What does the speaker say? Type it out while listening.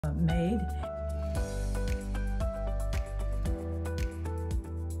made.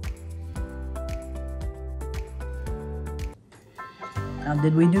 Now,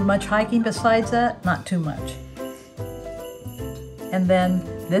 did we do much hiking besides that? Not too much. And then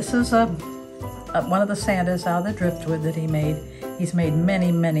this is one of the Santas out of the driftwood that he made. He's made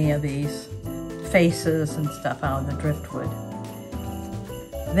many, many of these faces and stuff out of the driftwood.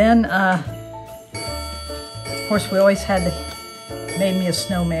 Then, of course, we always made me a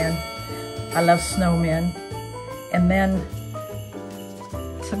snowman. I love snowmen. And then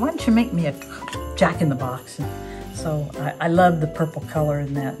I said, why don't you make me a Jack-in-the-Box? So I love the purple color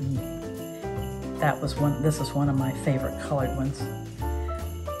in that, and this is one of my favorite colored ones.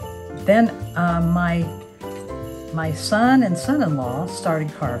 Then my son and son-in-law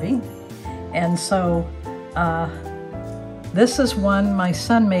started carving, and so this is one my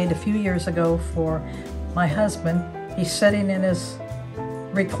son made a few years ago for my husband. He's sitting in his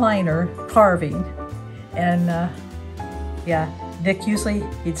recliner carving, and yeah, Dick usually,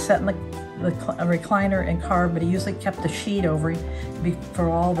 he'd sit in the recliner and carve, but he usually kept a sheet over him for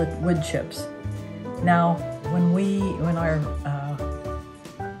all the wood chips. Now, when our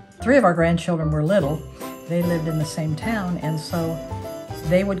three of our grandchildren were little, they lived in the same town, and so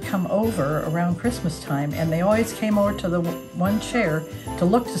they would come over around Christmas time, and they always came over to the one chair to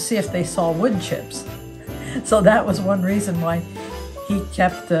look to see if they saw wood chips. So that was one reason why he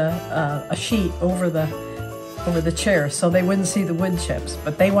kept a sheet over the chair so they wouldn't see the wood chips,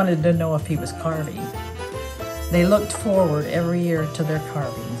 but they wanted to know if he was carving. They looked forward every year to their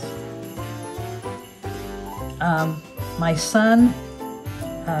carvings. My son,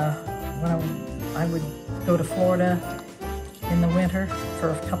 when I would go to Florida in the winter for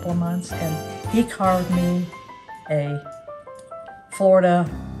a couple of months, and he carved me a Florida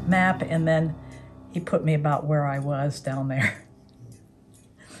map, and then he put me about where I was down there.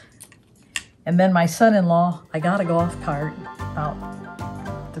 And then my son-in-law, I got a golf cart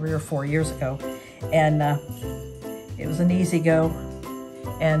about 3 or 4 years ago, and it was an E-Z-GO,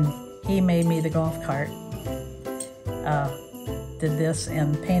 and he made me the golf cart, did this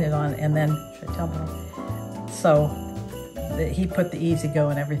and painted on it, and then, should I tell them? So he put the E-Z-GO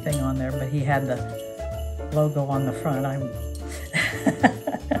and everything on there, but he had the logo on the front.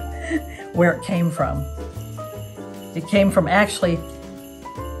 Where it came from. It came from, actually,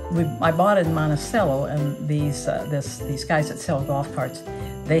 I bought it in Monticello, and these guys that sell golf carts,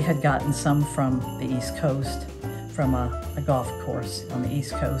 they had gotten some from the East Coast, from a golf course on the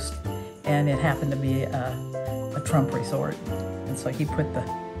East Coast, and it happened to be a Trump resort, and so he put the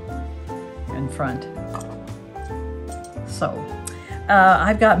in front. So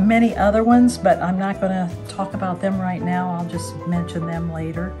I've got many other ones, but I'm not going to talk about them right now. I'll just mention them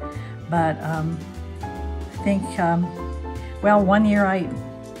later. But I think, well, one year I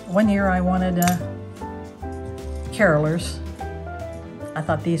wanted carolers. I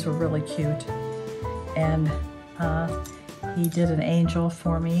thought these were really cute, and he did an angel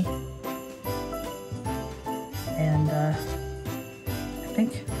for me, and I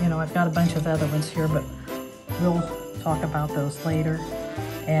think, you know, I've got a bunch of other ones here, but we'll talk about those later.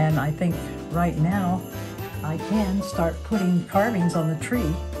 And I think right now I can start putting carvings on the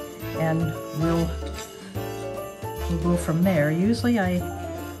tree, and we'll go from there. Usually I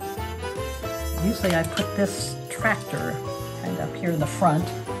put this tractor kind of up here in the front.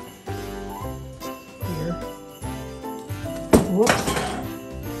 Here. Whoops.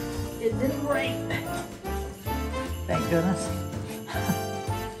 It didn't break. Thank goodness.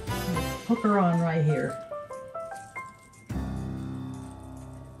 Hook her on right here.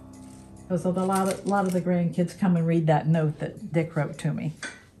 Because a lot of the grandkids come and read that note that Dick wrote to me.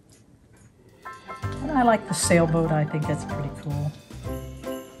 And I like the sailboat. I think that's pretty cool.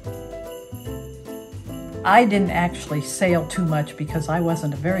 I didn't actually sail too much because I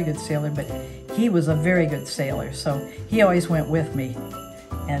wasn't a very good sailor, but he was a very good sailor, so he always went with me,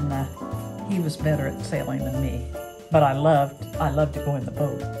 and he was better at sailing than me. But I loved to go in the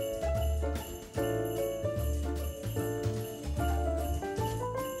boat.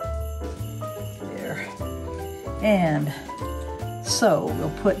 There. And so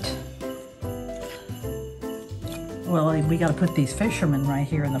we'll put, well, we got to put these fishermen right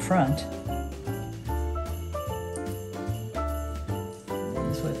here in the front.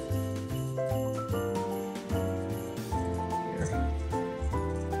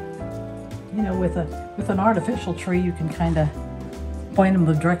 You know, with an artificial tree, you can kind of point them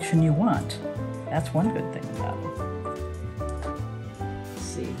the direction you want. That's one good thing about them. Let's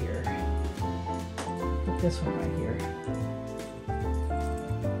see here. Put this one right here.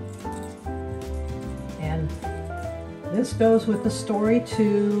 And This goes with the story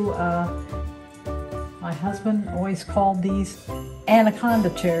too. My husband always called these anaconda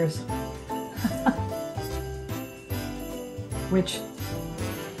chairs, which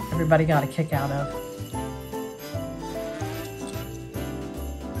everybody got a kick out of.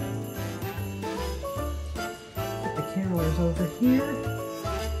 Put the carolers over here.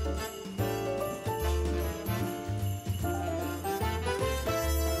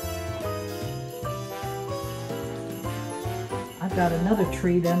 I've got another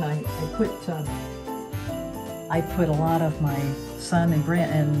tree. Then I put a lot of my son and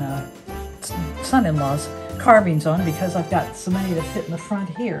son-in-law's carvings on because I've got so many to fit in the front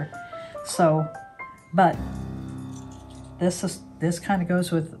here. So, but this kind of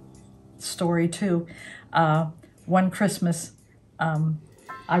goes with story too. One Christmas,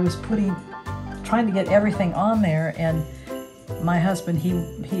 I was trying to get everything on there, and my husband,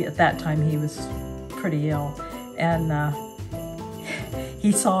 he at that time he was pretty ill, and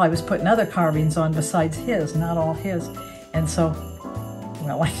he saw I was putting other carvings on besides his, not all his, and so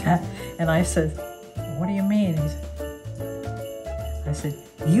went like that. And I said, "What do you mean?" I said,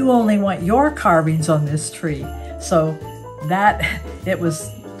 "You only want your carvings on this tree." So it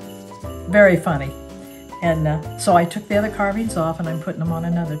was very funny. And so I took the other carvings off, and I'm putting them on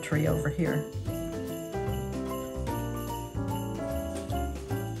another tree over here.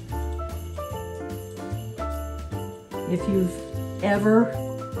 If you've ever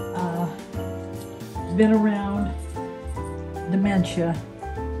been around dementia,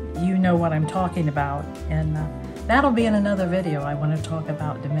 you know what I'm talking about, and that'll be in another video. I want to talk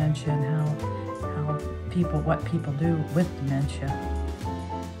about dementia and what people do with dementia,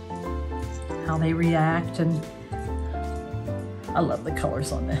 how they react, and I love the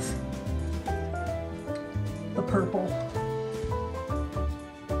colors on this. The purple,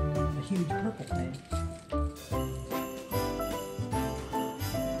 the huge purple thing.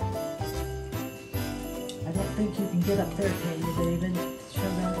 I don't think you can get up there, can you, David? Show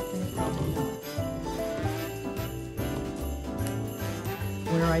that up there? Probably not.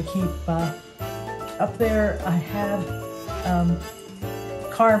 Where I keep, up there I have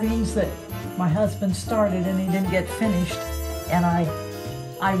carvings that my husband started and he didn't get finished, and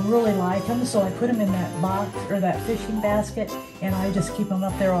I really like them, so I put them in that box or that fishing basket, and I just keep them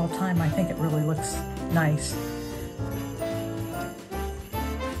up there all the time. I think it really looks nice.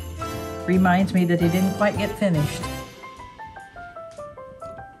 Reminds me that he didn't quite get finished.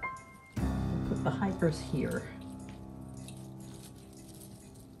 Put the hikers here.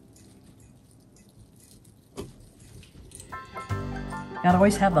 Gotta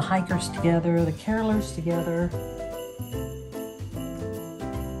always have the hikers together, the carolers together.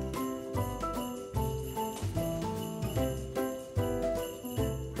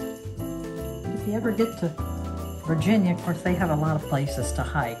 If you ever get to Virginia, of course, they have a lot of places to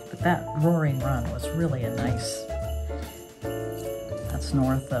hike, but that Roaring Run was really a nice, that's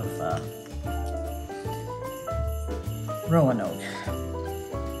north of Roanoke.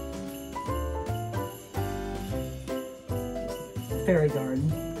 Fairy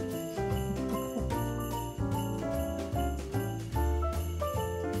Garden.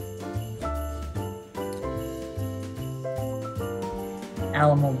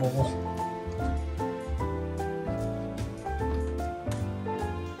 Alamo Bowl.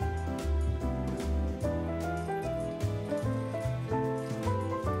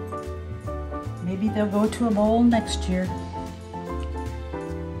 Maybe they'll go to a bowl next year.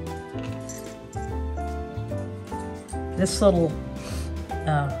 This little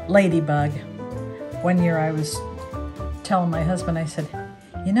ladybug, one year I was telling my husband, I said,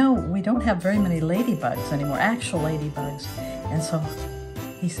 you know, we don't have very many ladybugs anymore, actual ladybugs. And so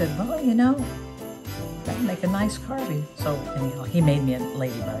he said, well, you know, that would make a nice carving. So anyhow, he made me a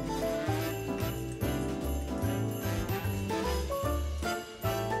ladybug.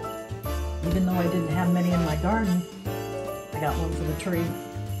 Even though I didn't have many in my garden, I got one for the tree.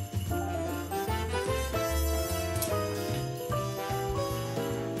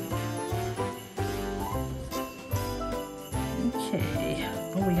 Okay,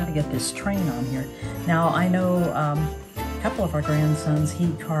 oh, we gotta get this train on here. Now, I know a couple of our grandsons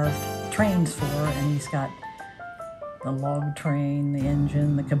he carved trains for, and he's got the log train, the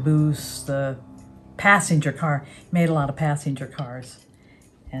engine, the caboose, the passenger car. He made a lot of passenger cars.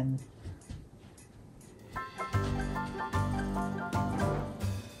 And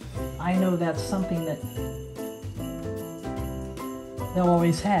I know that's something that they'll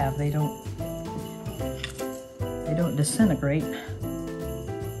always have. They don't disintegrate.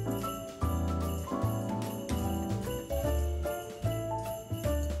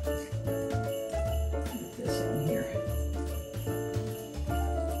 Put this on here.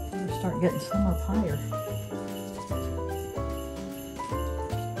 start getting some up higher.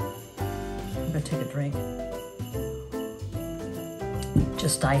 I'm gonna take a drink.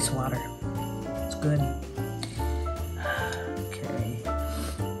 Just ice water. It's good. Okay,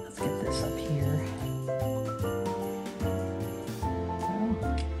 let's get this up here.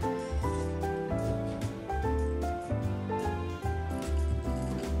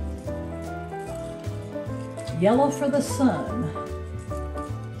 Yellow for the sun.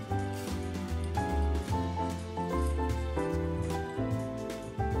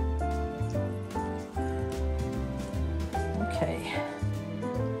 Okay,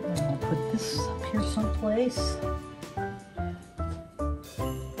 I'm gonna put this up here someplace.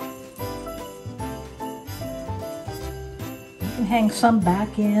 You can hang some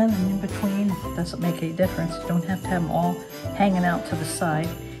back in and in between. It doesn't make any difference. You don't have to have them all hanging out to the side.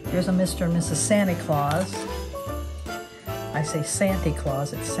 Here's a Mr. and Mrs. Santa Claus. I say Santa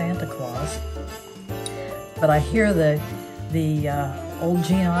Claus, it's Santa Claus. But I hear the old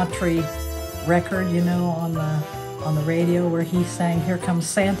Gene Autry record, you know, on the radio where he sang "Here Comes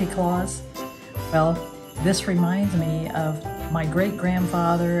Santa Claus." Well, this reminds me of my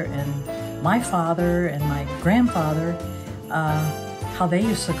great-grandfather and my father and my grandfather, how they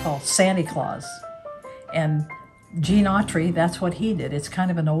used to call Santa Claus. And Gene Autry, that's what he did. It's kind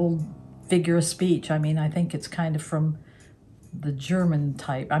of an old figure of speech. I mean, I think it's kind of from the German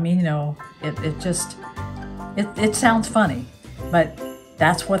type. I mean, you know, it sounds funny, but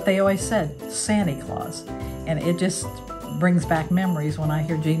that's what they always said, Santa Claus. And it just brings back memories when I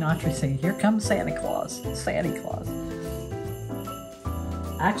hear Gene Autry sing, "Here comes Santa Claus, Santa Claus."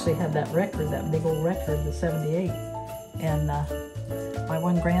 I actually had that record, that big old record, the 78. And my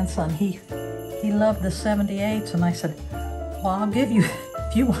one grandson, he loved the 78s, and I said, well, I'll give you,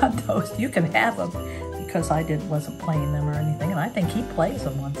 if you want those, you can have them, because I wasn't playing them or anything, and I think he plays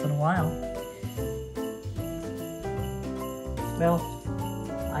them once in a while. Well,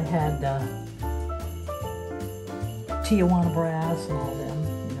 I had Tijuana Brass and all them,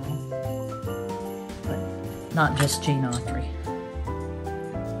 you know, but not just Gene Autry.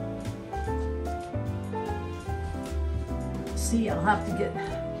 See, I'll have to get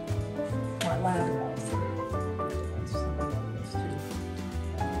my ladder out.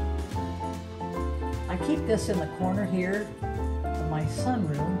 I keep this in the corner here of my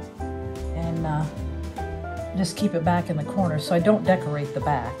sunroom and just keep it back in the corner so I don't decorate the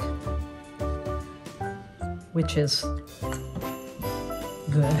back, which is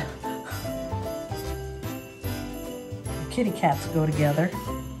good. The kitty cats go together.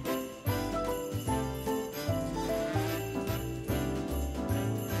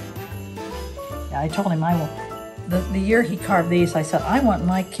 I told him the year he carved these, I said, I want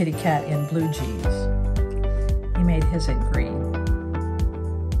my kitty cat in blue jeans. He made his in green.